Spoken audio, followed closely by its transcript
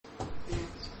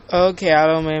Okay, အား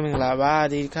လုံးပဲမင်္ဂလာပါ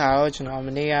ဒီခါတော့ကျွန်တော်မ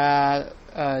နေ့က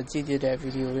ကြည့်တဲ့ဗီ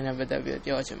ဒီယိုလေးနဲ့ပတ်သက်ပြီး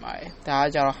ပြောချင်ပါတယ်ဒါက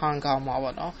ကြတော့ဟောင်ကောင်မှာ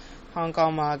ပေါ့နော်ဟောင်ကော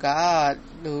င်မှာက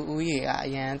လူဦးရေကအ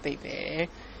ရန်သိပ်တယ်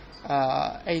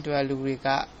အဲ့အတွက်လူတွေက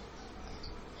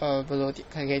ဘယ်လို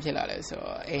ခက်ခဲဖြစ်လာလဲဆို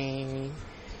တော့အိ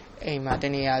မ်မှာတ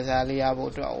နေရာစားလေးရဖို့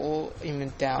အတွက်အင်မ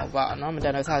တန်ပေါ့နော်မတ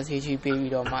န်တော့စားစီးချီပေး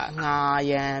ပြီးတော့မှငှား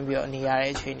ရမ်းပြီးတော့နေရ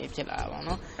တဲ့အချိန်တွေဖြစ်လာတာပေါ့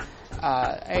နော်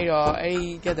အဲ့တော့အဲ့ဒီ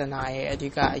ပြဿနာရဲ့အဓိ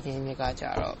ကအရင်းမြစ်ကကြ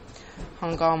တော့ဟော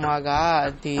င်ကောင်မှာက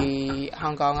ဒီဟော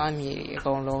င်ကောင်ကမြေအ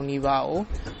ကုန်လုံးနှီးပါကို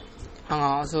ဟောင်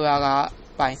ကောင်အစိုးရက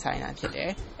ပိုင်ဆိုင်တာဖြစ်တ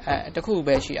ယ်တခု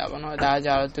ပဲရှိတာပေါ့နော်ဒါကြ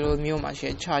တော့သူတို့မြို့မှာရှိ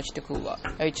တဲ့ charge တခုပေါ့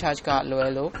အဲ့ charge ကလွ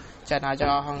ယ်လို့ကျန်တာကြ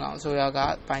တော့ဟောင်ကောင်အစိုးရက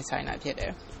ပိုင်ဆိုင်တာဖြစ်တ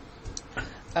ယ်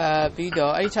ပြီး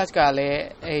တော့အဲ့ charge ကလည်း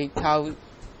အဲ့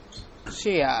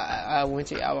ရှေ့ဝင်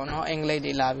ကြရပါတော့အင်္ဂလိပ်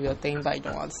တွေလာပြီးတော့သိမ်းပိုက်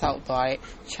တော့ဆောက်သွားတဲ့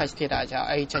church ဖြစ်တာကြောင့်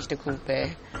အဲ့ church တခုပဲ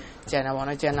ကျန်တာပေါ့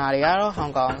နော်ကျန်တာတွေကတော့ဟော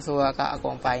င်ကောင်အစိုးရကအ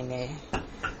ကုန်ပိုင်နေ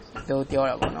လို့ပြော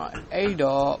တာပေါ့နော်အဲ့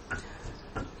တော့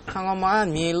ဟောင်ကောင်မှာ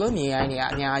မြေလို့မြေရိုင်းတွေက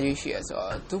အများကြီးရှိရဆို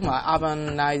တော့သူ့မှာ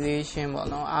urbanization ပေါ့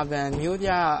နော် urban မြို့ပြ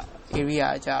area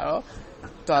ကြတော့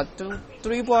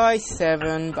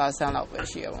3.7% လောက်ပဲ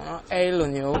ရှိရပေါ့နော်အဲ့လို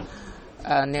မျိုး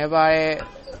nearby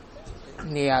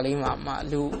နေရာလေးမှာ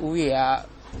လူဦးရေက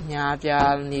များ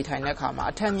ပြားနေထိုင်တဲ့အခါမှာ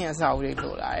အထက်မြင့်အဆောက်အဦတွေ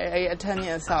လိုလာတယ်အဲ့အထက်မြ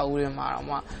င့်အဆောက်အဦတွေမှာတော့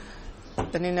မှ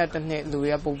တနေ့နဲ့တစ်နေ့လူတွေ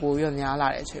ကပိုပြီးတော့များလာ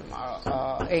တဲ့အချိန်မှာတော့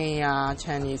အိမ်ယာ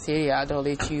ခြံကြီးဆေးတွေကအတော်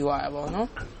လေးကြီးသွားတယ်ပေါ့နော်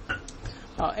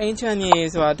အိမ်ခြံကြီး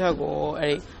ဆိုတာတော့ကို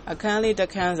အဲ့အခန်းလေးတ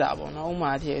စ်ခန်းစာပေါ့နော်ဥပ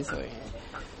မာဖြစ်ဆိုရင်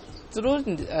သူတို့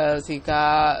စီက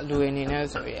လူတွေအနေနဲ့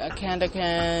ဆိုရင်အခန်းတစ်ခ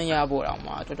န်းရဖို့တော့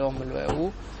မှတော်တော်မလွယ်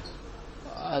ဘူး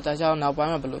ဒါကြောင့်နောက်ပို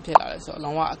င်းမှာဘယ်လိုဖြစ်လာလဲဆိုတော့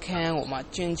လုံးဝအခန်းကိုမှ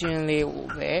ကျင်းလေးကို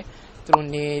ပဲသူတို့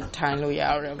နေထိုင်လို့ရ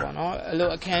တယ်ပေါ့နော်အဲ့လို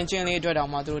အခန်းကျင်းလေးအတွက်တော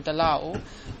င်မှသူတို့တစ်လကို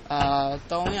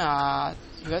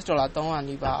US ဒေါ်လာ300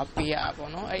နီးပါးပေးရတာ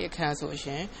ပေါ့နော်အဲ့အခန်းဆိုရှ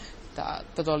င်ဒါ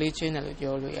တော်တော်လေးချင်းတယ်လို့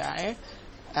ပြောလို့ရတယ်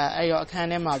အဲ့ရောအခန်း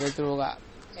ထဲမှာပဲသူတို့က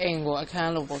အိမ်ကိုအခ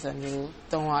န်းလိုပုံစံမျိုး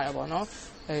သုံးရတယ်ပေါ့နော်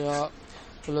အဲ့တော့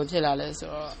ဘယ်လိုဖြစ်လာလဲဆို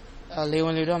တော့လေဝ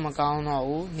င်လေတော့မကောင်းတော့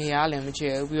ဘူးနေရလည်းမချေ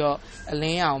ဘူးပြီးတော့အလ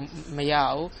င်းရောင်မရ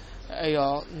ဘူးအဲ့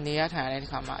တော့နေရထိုင်ရတဲ့အ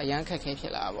ခါမှာအရန်ခက်ခဲဖြ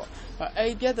စ်လာတာပေါ့အဲ့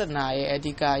ဒီပြဿနာရဲ့အ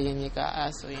ဓိကရင်းမြစ်က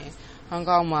ဆိုရင်ဟောင်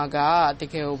ကောင်မှာကတ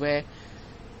ကယ်ကိုပဲ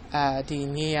ဒီ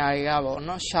နေရာတွေကပေါ့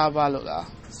နော်ရှားပါလို့လား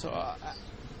ဆိုတော့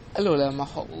အဲ့လိုလည်းမ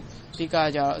ဟုတ်ဘူးအဓိက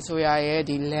ကျတော့အစိုးရရဲ့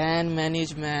ဒီ land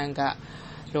management က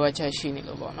လိုအပ်ချက်ရှိနေ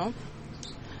လို့ပေါ့နော်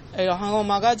အဲ့တော့ဟောင်ကောင်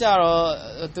မှာကကြတော့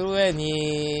သူတို့ရဲ့မြေ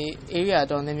area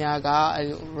တော်များများက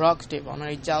rock တွေပေါ့နော်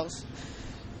ကျောက်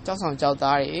ဆောင်ကျောက်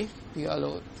သားတွေပြီးတော့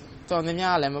လို့တော်များ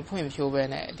များလည်းမဖွင့်ဖြိုးပဲ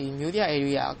နဲ့ဒီမြို့ပြ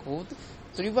area ကို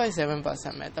 3.7%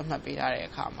 ပဲသတ်မှတ်ပေးထားတဲ့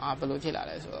အခါမှာဘယ်လိုဖြစ်လာ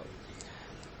လဲဆိုတော့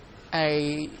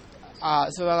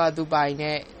ဆိုတော့သူပိုင်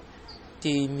တဲ့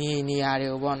ဒီမြေနေရာတွေ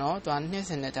ကိုပေါ့နော်သူကနှစ်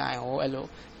စင်တဲ့တိုင်းကိုအဲ့လို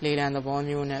လေလံသဘော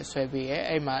မျိုးနဲ့ဆွဲပေးရဲ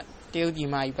အဲ့မှာတရုတ်ပြည်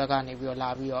မကြီးဘက်ကနေပြီးတော့လာ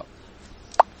ပြီးတော့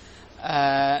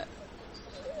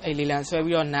အဲ့လေလံဆွဲ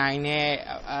ပြီးတော့နိုင်တဲ့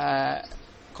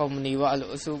ကုမ္ပဏီပေါ့အဲ့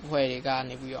လိုအစုအဖွဲ့တွေက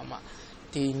နေပြီးတော့မှ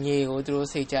ဒီမြေကိုသူတို့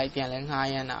စိတ်ကြိုက်ပြန်လဲငှား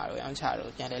ရမ်းတာတို့ရောင်းချ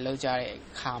တို့ပြန်လဲလောက်ကြတဲ့အ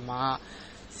ခါမှာ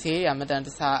ဈေးရမတန်တ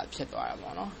ဆဖြစ်သွားတာ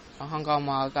ပေါ့နော်ဟောင်ကောင်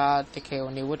မှာကတကယ်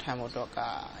ကိုနေဝတ်ထိုင်ဖို့တော့က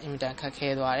အင်မတန်ခက်ခဲ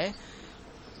သွားတယ်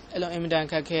အဲ့လိုအင်မတန်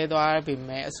ခက်ခဲသွားပြီ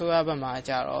မဲ့အစိုးရဘက်မှာ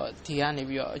ကြတော့ဒီကနေ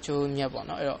ပြီးတော့အကျိုးမြတ်ပေါ့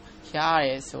နော်အဲ့တော့ရရတ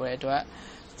ယ်ဆိုတဲ့အတွက်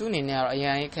သူ့အနေနဲ့ကတော့အရ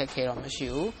င်ခက်ခဲတော့မရှိ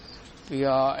ဘူးပြီး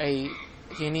တော့အဲ့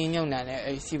ရင်းနှီးမြှုပ်နှံတဲ့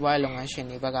အဲ့စီးပွားရေးလုပ်ငန်းရှင်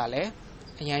တွေဘက်ကလည်း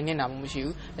အရင်နစ်နာမှုမရှိ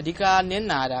ဘူးအဓိကနစ်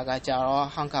နာတာကကြတော့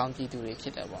ဟောင်ကောင်ပြည်သူတွေဖြ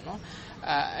စ်တယ်ပေါ့နော်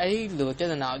အဲ့ဒီလိုပြ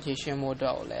ဿနာကိုဖြေရှင်းဖို့အတွ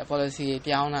က်ကိုလည်း policy တွေ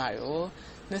ပြောင်းတာတွေကို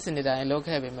နှစ်စင်တိုင်းလုပ်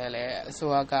ခဲ့ပေမဲ့လည်းအ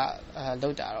စိုးရကလု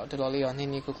ပ်တာတော့တော်တော်လေးတော့နှ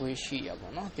င်းနှီးကွကွေးရှိရ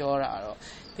ပေါ့နော်ပြောတာတော့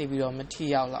သိပြီးတော့မထီ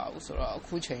ရောက်လာဘူးဆိုတော့အ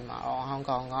ခုချိန်မှာတော့ဟောင်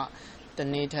ကောင်ကတ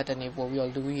နေ့ထက်တနေ့ပို့ပြီး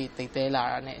တော့လူကြီးတိတ်သေးလာ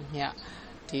တာနဲ့အမျှ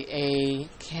ဒီအိမ်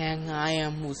ခန်းငှားရ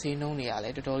မ်းမှုစီးနှုန်းတွေကလ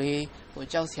ည်းတော်တော်လေး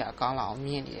ကြောက်စရာကောင်းလာအောင်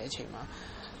မြင့်နေတဲ့အချိန်မှာ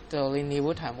တော်တော်လေးနေ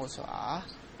ဖို့ထိုင်ဖို့ဆိုတာ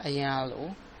အရင်လို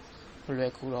မလွ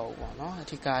ယ်ကူတော့ဘူးပေါ့နော်အ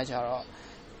ထူးကကြတော့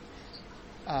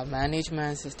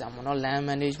management system ပေါ့နော် land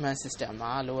management system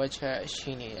မှာလိုအပ်ချက်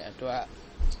ရှိနေတဲ့အတွက်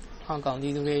ဟောင်ကောင်ပြ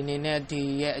ည်သူတွေအနေနဲ့ဒီ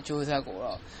ရဲ့အကျိုးဆက်ကို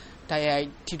တော့တိုက်ရိုက်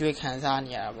ထိတွေ့ခံစား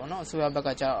နေရတာပေါ့နော်အစိုးရဘက်က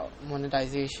ကျတော့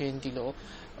monetization ဒီလို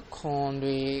အခွန်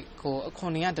တွေက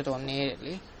တော်တော်နည်းတယ်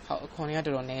လေဟုတ်အခွန်တွေက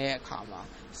တော်တော်နည်းတဲ့အခါမှာ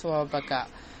အစိုးရဘက်က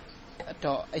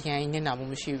တော့အရင်နစ်နာမှု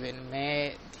မရှိပေမဲ့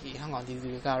ဒီဟောင်ကောင်ပြည်သူ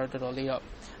တွေကတော့တော်တော်လေးတော့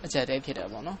အကျက်တဲဖြစ်တယ်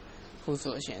ပေါ့နော်ခု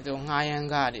ဆိုရှင်သူငှားရမ်း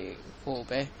ကားတွေကို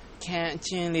ပဲခန်းအချ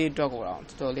င်းလေးအတွက်ကိုတော့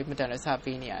တော်တော်လေးမတန်တဆ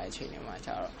ပေးနေရတဲ့အချိန်တွေမှာကျ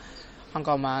တော့ဟောင်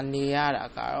ကောင်မှာနေရတာ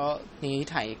ကတော့နေ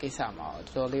ထိုင်ရေးကိစ္စမှာတော်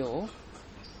တော်လေးကို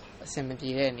အဆင်မပြေ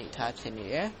တဲ့အနေအထားဖြစ်နေ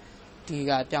တယ်ဒီ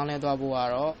ကပြောင်းလဲသွားဖို့က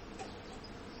တော့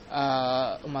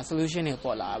solution တွေ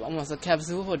ပေါ်လာတာပေါ့။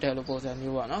 capsule hotel လို့ပုံစံ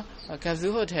မျိုးပေါ့နော်။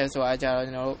 capsule hotel ဆိုတာကြတော့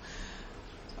ကျွန်တော်တို့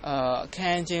အခ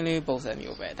န်းချင်းလေးပုံစံ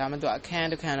မျိုးပဲဒါမှမဟုတ်အခန်း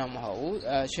တစ်ခန်းတော့မဟုတ်ဘူး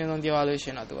ရှင်းဆုံးပြောရလို့ရှိ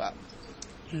ရင်တော့သူက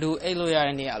လူအိတ်လို့ရ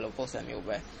တဲ့နေရာလို့ပုံစံမျိုး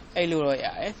ပဲအိတ်လို့တော့ရ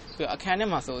တယ်ပြီးတော့အခန်းထဲ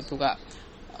မှာဆိုသူက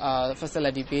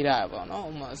facility ပေးတာပေါ့နော်ဥ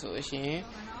ပမာဆိုရှင်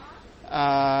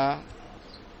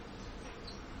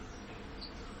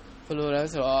ဘယ်လိုလဲ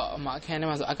ဆိုတော့အခန်းထဲ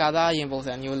မှာဆိုအကာသအရင်ပုံ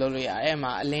စံမျိုးလုပ်လို့ရတယ်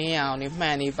အလင်းရောင်တွေမှ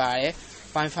န်နေပါတယ်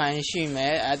Wi-Fi ရှိမ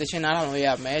ယ်တချင်နားထောင်လို့ရ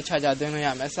မယ် charger သွင်းလို့ရ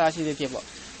မယ်စရှိသဖြင့်ပေါ့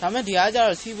ဒါပေမဲ့ဒီကကျ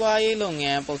တော့စီးပွားရေးလုပ်င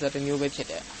န်းပုံစံတစ်မျိုးပဲဖြစ်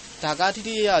တယ်ဒါကထိ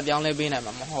ထိရောက်ပြောင်းလဲပေးနိုင်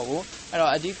မှာမဟုတ်ဘူးအဲ့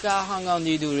တော့အဓိကဟောင်ကောင်ပြ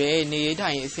ည်သူတွေနေရေးထို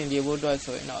င်ရေးအဆင်ပြေဖို့အတွက်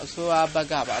ဆိုရင်တော့အစိုးရဘက်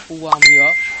ကပါပူးပေါင်းပြီး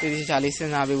တော့တည်တည်ချာလေးစ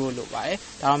ဉ်းစားပေးဖို့လိုပါတယ်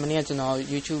ဒါတော့မနေ့ကကျွန်တော်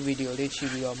YouTube ဗီဒီယိုလေးချိန်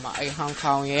ပြီးတော့အဲ့ဟောင်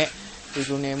ကောင်ရဲ့ဒီ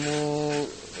လိုနေမှု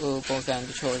ပုံစံတ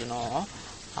ချို့ကျွန်တော်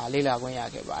လေ့လာခွင့်ရ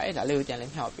ခဲ့ပါတယ်ဒါလေးကိုပြန်လ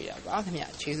ည်မျှဝေပေးတာပါခင်ဗျ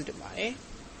ကျေးဇူးတင်ပါတယ်